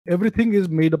everything is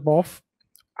made up of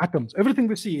atoms. Everything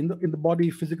we see in the body,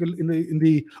 physical, in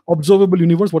the observable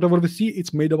universe, whatever we see,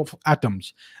 it's made up of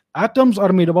atoms. Atoms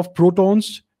are made up of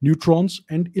protons, neutrons,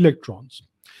 and electrons.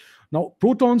 Now,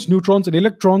 protons, neutrons, and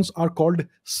electrons are called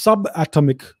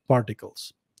subatomic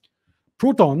particles.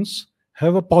 Protons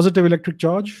have a positive electric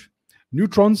charge,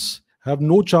 neutrons have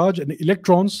no charge, and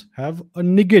electrons have a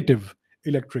negative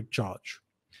electric charge.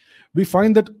 We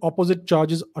find that opposite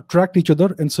charges attract each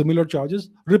other and similar charges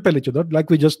repel each other, like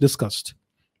we just discussed.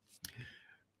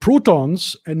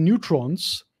 Protons and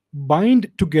neutrons bind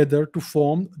together to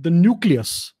form the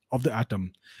nucleus of the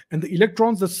atom, and the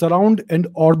electrons that surround and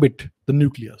orbit the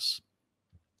nucleus.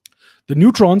 The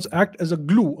neutrons act as a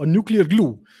glue, a nuclear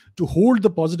glue, to hold the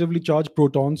positively charged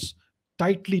protons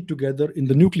tightly together in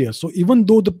the nucleus. So even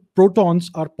though the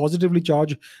protons are positively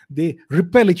charged, they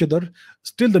repel each other,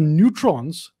 still the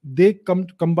neutrons, they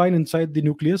combine inside the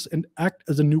nucleus and act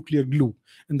as a nuclear glue.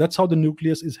 And that's how the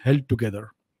nucleus is held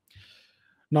together.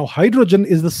 Now, hydrogen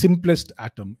is the simplest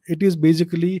atom. It is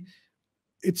basically,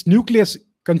 its nucleus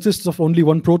consists of only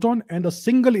one proton, and a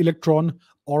single electron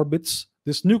orbits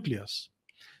this nucleus.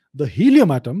 The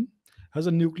helium atom has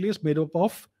a nucleus made up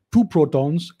of two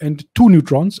protons and two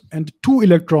neutrons, and two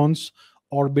electrons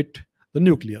orbit the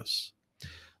nucleus.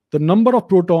 The number of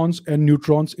protons and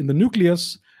neutrons in the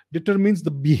nucleus determines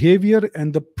the behavior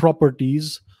and the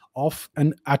properties of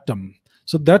an atom.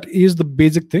 So that is the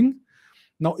basic thing.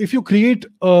 Now, if you create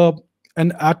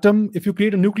an atom, if you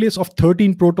create a nucleus of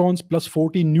 13 protons plus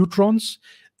 14 neutrons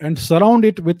and surround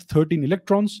it with 13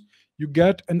 electrons, you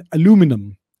get an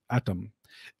aluminum atom.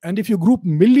 And if you group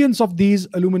millions of these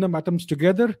aluminum atoms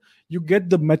together, you get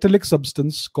the metallic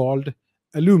substance called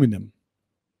aluminum.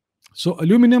 So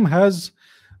aluminum has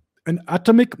an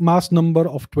atomic mass number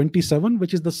of 27,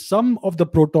 which is the sum of the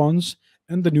protons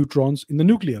and the neutrons in the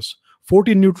nucleus.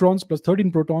 14 neutrons plus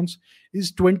 13 protons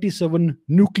is 27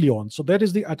 nucleons. So that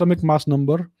is the atomic mass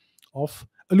number of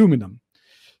aluminum.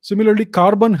 Similarly,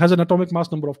 carbon has an atomic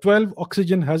mass number of 12,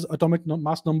 oxygen has atomic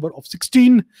mass number of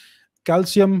 16,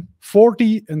 calcium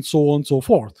 40, and so on and so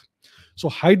forth. So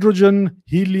hydrogen,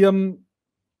 helium,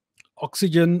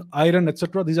 oxygen, iron,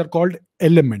 etc., these are called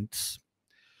elements.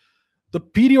 The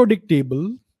periodic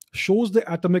table shows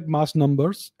the atomic mass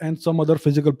numbers and some other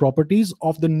physical properties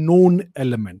of the known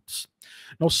elements.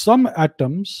 Now, some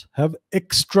atoms have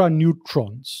extra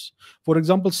neutrons. For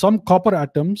example, some copper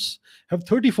atoms have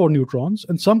 34 neutrons,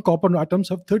 and some copper atoms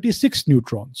have 36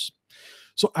 neutrons.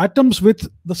 So atoms with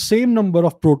the same number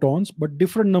of protons but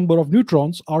different number of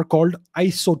neutrons are called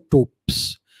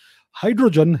isotopes.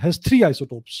 Hydrogen has three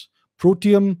isotopes: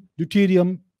 protium,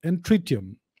 deuterium, and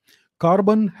tritium.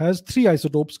 Carbon has three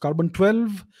isotopes: carbon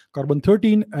 12, carbon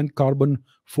 13, and carbon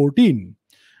 14.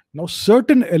 Now,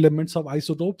 certain elements have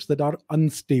isotopes that are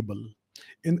unstable.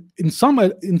 In some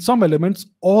elements,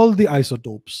 all the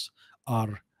isotopes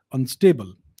are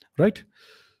unstable, right?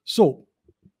 So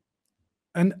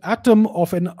an atom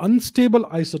of an unstable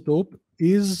isotope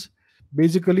is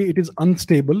basically, it is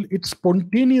unstable. It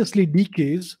spontaneously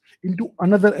decays into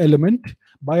another element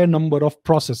by a number of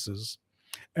processes.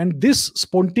 And this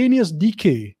spontaneous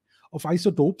decay of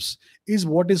isotopes is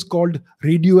what is called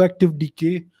radioactive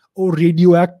decay or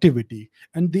radioactivity.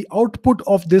 And the output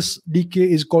of this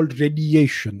decay is called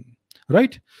radiation,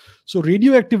 right? So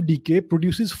radioactive decay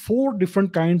produces four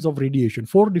different kinds of radiation,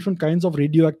 four different kinds of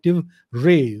radioactive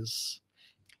rays.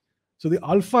 So the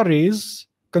alpha rays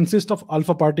consist of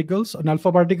alpha particles. An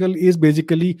alpha particle is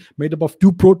basically made up of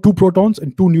two protons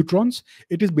and two neutrons.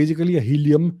 It is basically a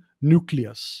helium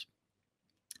nucleus.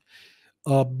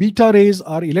 Beta rays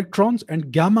are electrons,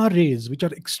 and gamma rays, which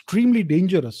are extremely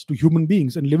dangerous to human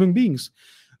beings and living beings.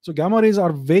 So gamma rays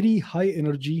are very high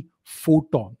energy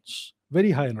photons, very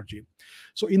high energy.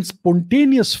 So in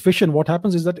spontaneous fission, what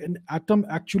happens is that an atom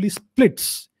actually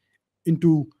splits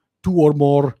into two or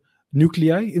more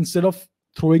nuclei instead of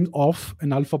throwing off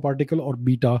an alpha particle or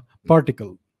beta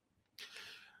particle.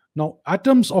 Now,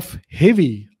 atoms of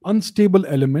heavy, unstable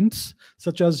elements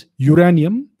such as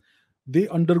uranium, they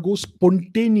undergo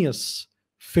spontaneous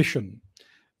fission.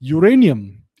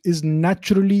 Uranium is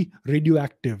naturally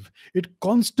radioactive. It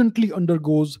constantly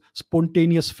undergoes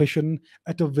spontaneous fission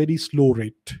at a very slow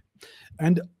rate.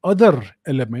 And other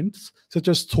elements such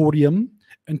as thorium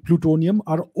and plutonium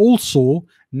are also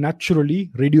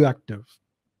naturally radioactive.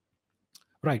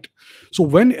 Right. So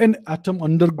when an atom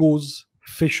undergoes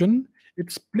fission,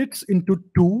 it splits into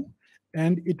two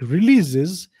and it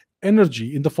releases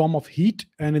energy in the form of heat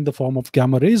and in the form of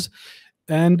gamma rays.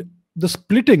 And the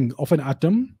splitting of an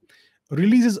atom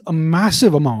releases a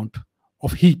massive amount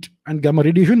of heat and gamma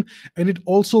radiation, and it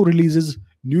also releases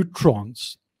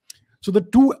neutrons. So the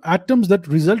two atoms that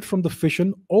result from the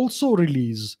fission also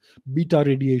release beta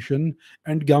radiation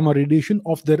and gamma radiation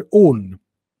of their own.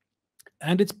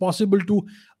 And it's possible to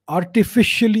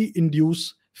artificially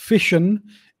induce fission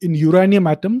in uranium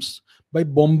atoms by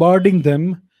bombarding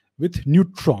them with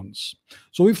neutrons.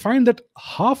 So we find that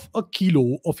half a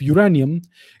kilo of uranium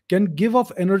can give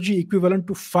off energy equivalent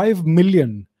to 5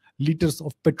 million liters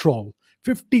of petrol.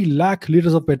 50 lakh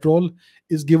liters of petrol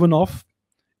is given off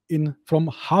from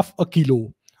half a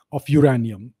kilo of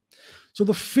uranium. So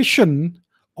the fission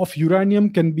of uranium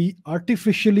can be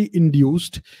artificially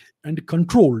induced and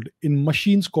controlled in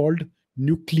machines called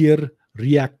nuclear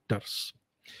reactors.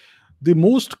 The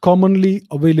most commonly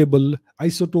available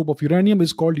isotope of uranium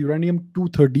is called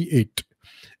uranium-238,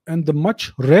 and the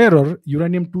much rarer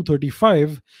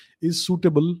uranium-235 is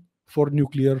suitable for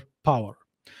nuclear power.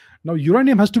 Now,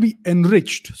 uranium has to be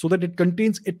enriched so that it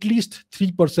contains at least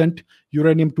 3%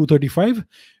 uranium-235,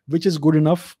 which is good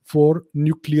enough for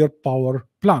nuclear power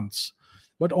plants.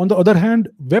 But on the other hand,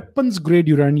 weapons-grade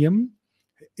uranium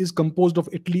is composed of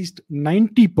at least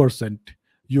 90%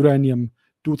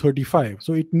 uranium-235.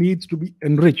 So it needs to be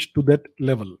enriched to that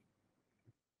level.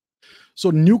 So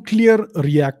nuclear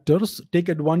reactors take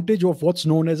advantage of what's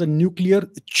known as a nuclear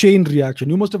chain reaction.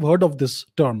 You must have heard of this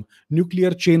term,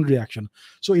 nuclear chain reaction.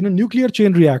 So in a nuclear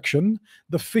chain reaction,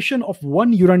 the fission of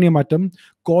one uranium atom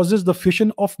causes the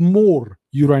fission of more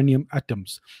uranium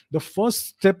atoms. The first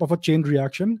step of a chain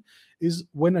reaction is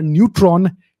when a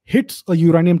neutron hits a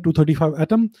uranium-235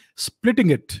 atom,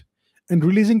 splitting it and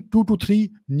releasing 2 to 3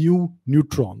 new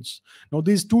neutrons. Now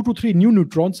these 2 to 3 new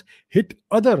neutrons hit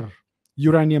other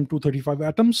uranium-235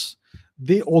 atoms.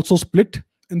 They also split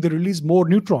and they release more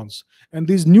neutrons. And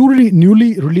these newly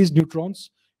released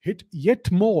neutrons hit yet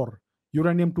more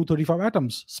uranium-235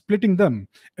 atoms, splitting them,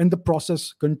 and the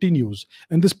process continues.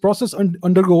 And this process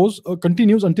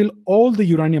continues until all the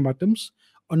uranium atoms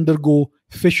undergo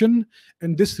fission,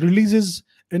 and this releases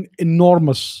an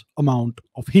enormous amount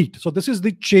of heat. So this is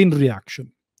the chain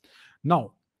reaction.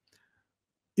 Now,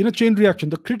 in a chain reaction,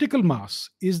 the critical mass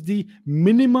is the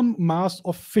minimum mass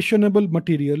of fissionable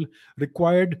material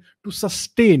required to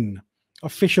sustain a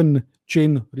fission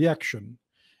chain reaction.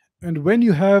 And when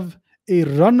you have a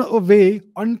runaway,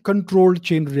 uncontrolled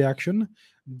chain reaction,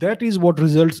 that is what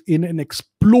results in an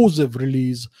explosive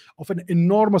release of an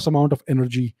enormous amount of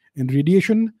energy and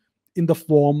radiation in the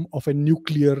form of a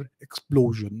nuclear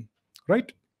explosion,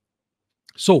 right?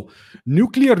 So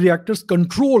nuclear reactors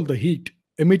control the heat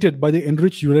emitted by the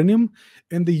enriched uranium,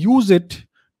 and they use it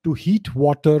to heat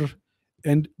water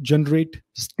and generate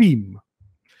steam.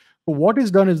 So what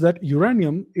is done is that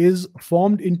uranium is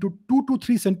formed into 2 to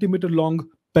 3 centimeter long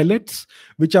pellets,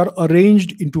 which are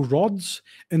arranged into rods,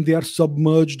 and they are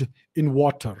submerged in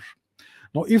water.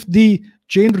 Now, if the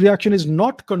chain reaction is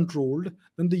not controlled,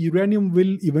 then the uranium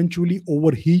will eventually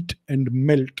overheat and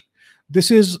melt. This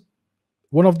is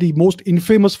one of the most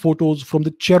infamous photos from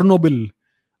the Chernobyl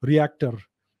reactor.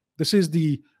 This is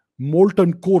the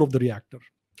molten core of the reactor.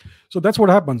 So that's what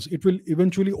happens. It will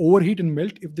eventually overheat and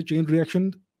melt if the chain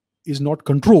reaction is not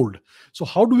controlled. So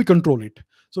how do we control it?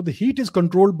 So the heat is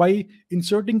controlled by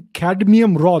inserting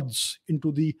cadmium rods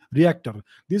into the reactor.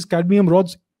 These cadmium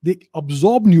rods, they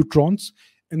absorb neutrons,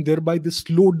 and thereby they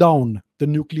slow down the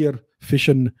nuclear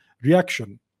fission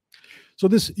reaction. So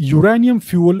this uranium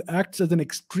fuel acts as an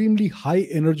extremely high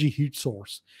energy heat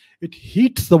source. It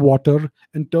heats the water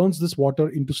and turns this water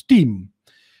into steam.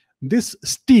 This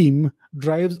steam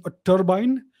drives a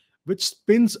turbine which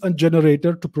spins a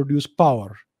generator to produce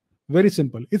power. Very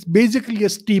simple. It's basically a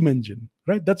steam engine,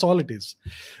 right? That's all it is.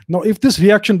 Now, if this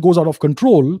reaction goes out of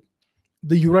control,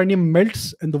 the uranium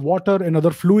melts and the water and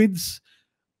other fluids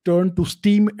turn to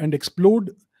steam and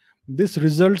explode. This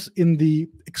results in the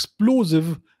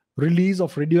explosive release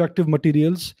of radioactive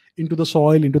materials into the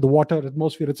soil, into the water,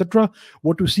 atmosphere, etc.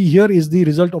 What you see here is the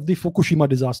result of the Fukushima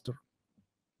disaster.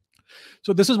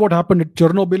 So this is what happened at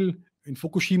Chernobyl, in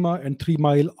Fukushima, and 3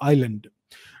 Mile Island.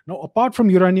 Now, apart from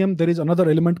uranium, there is another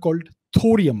element called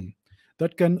thorium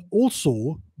that can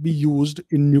also be used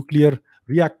in nuclear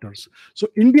reactors. So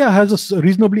India has a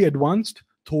reasonably advanced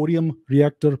thorium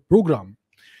reactor program.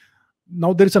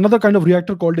 Now, there is another kind of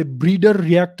reactor called a breeder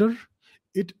reactor.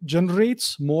 It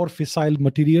generates more fissile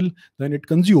material than it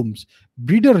consumes.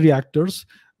 Breeder reactors,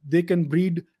 they can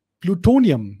breed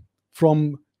plutonium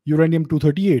from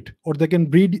uranium-238, or they can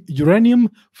breed uranium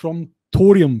from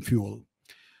thorium fuel.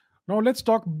 Now let's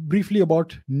talk briefly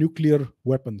about nuclear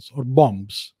weapons or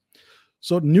bombs.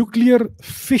 So nuclear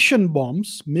fission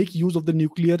bombs make use of the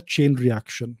nuclear chain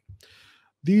reaction.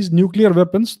 These nuclear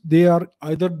weapons, they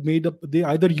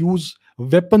either use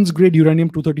weapons grade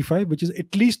uranium-235, which is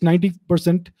at least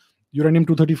 90%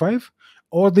 uranium-235,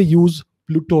 or they use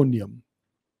plutonium.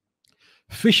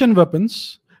 Fission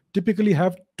weapons typically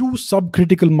have two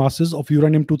subcritical masses of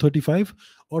uranium-235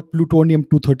 or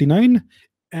plutonium-239,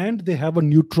 and they have a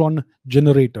neutron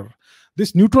generator.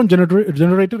 This neutron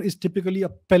generator is typically a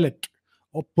pellet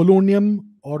of polonium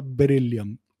or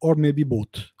beryllium, or maybe both.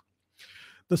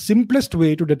 The simplest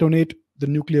way to detonate the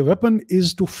nuclear weapon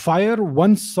is to fire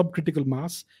one subcritical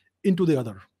mass into the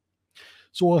other.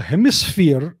 So a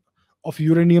hemisphere of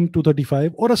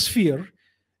uranium-235 or a sphere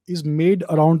is made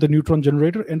around the neutron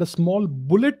generator, and a small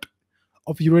bullet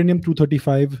of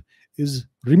uranium-235 is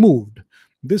removed.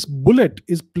 This bullet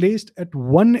is placed at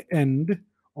one end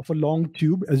of a long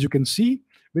tube, as you can see,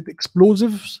 with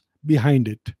explosives behind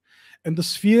it. And the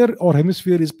sphere or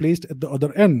hemisphere is placed at the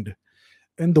other end.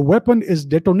 And the weapon is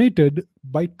detonated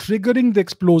by triggering the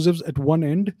explosives at one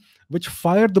end, which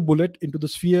fire the bullet into the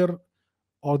sphere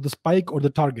or the spike or the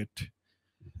target.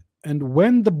 And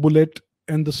when the bullet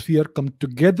and the sphere come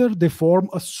together, they form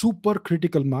a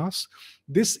supercritical mass.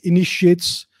 This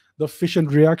initiates the fission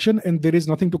reaction, and there is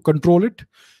nothing to control it.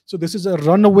 So this is a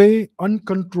runaway,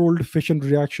 uncontrolled fission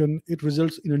reaction. It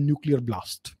results in a nuclear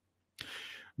blast.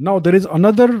 Now, there is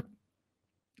another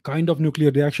kind of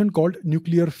nuclear reaction called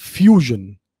nuclear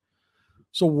fusion.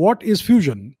 So what is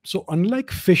fusion? So unlike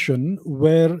fission,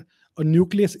 where a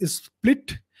nucleus is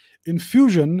split, in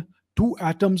fusion, two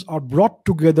atoms are brought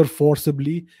together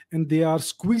forcibly, and they are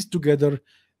squeezed together,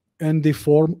 and they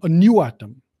form a new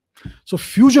atom. So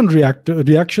fusion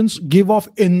reactions give off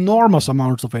enormous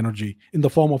amounts of energy in the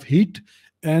form of heat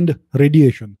and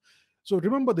radiation. So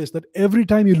remember this, that every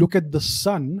time you look at the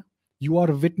sun, you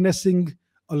are witnessing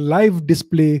a live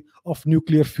display of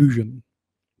nuclear fusion.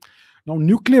 Now,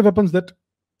 nuclear weapons that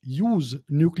use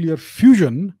nuclear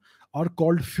fusion are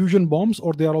called fusion bombs,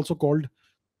 or they are also called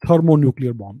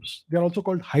thermonuclear bombs. They are also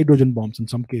called hydrogen bombs in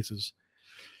some cases.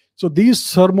 So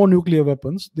these thermonuclear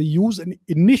weapons, they use an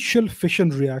initial fission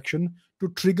reaction to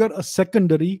trigger a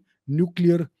secondary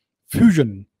nuclear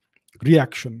fusion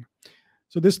reaction.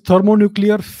 So this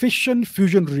thermonuclear fission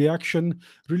fusion reaction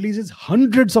releases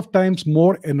hundreds of times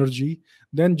more energy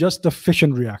than just a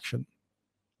fission reaction.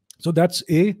 So that's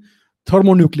a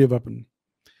thermonuclear weapon.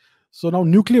 So now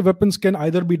nuclear weapons can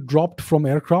either be dropped from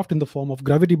aircraft in the form of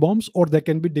gravity bombs, or they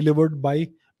can be delivered by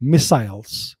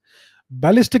missiles.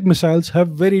 Ballistic missiles have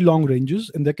very long ranges,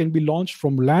 and they can be launched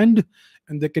from land,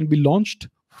 and they can be launched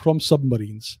from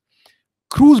submarines.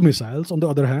 Cruise missiles, on the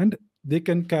other hand, they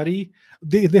can carry,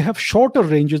 they have shorter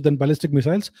ranges than ballistic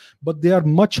missiles, but they are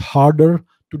much harder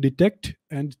to detect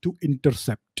and to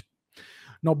intercept.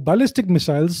 Now, ballistic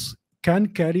missiles can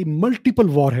carry multiple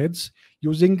warheads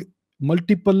using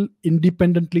multiple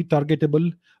independently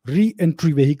targetable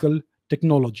re-entry vehicle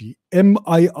technology,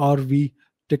 MIRV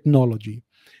technology.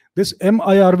 This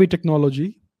MIRV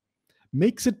technology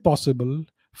makes it possible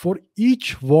for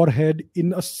each warhead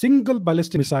in a single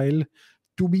ballistic missile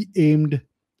to be aimed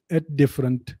at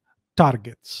different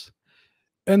targets.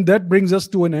 And that brings us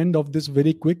to an end of this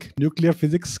very quick nuclear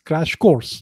physics crash course.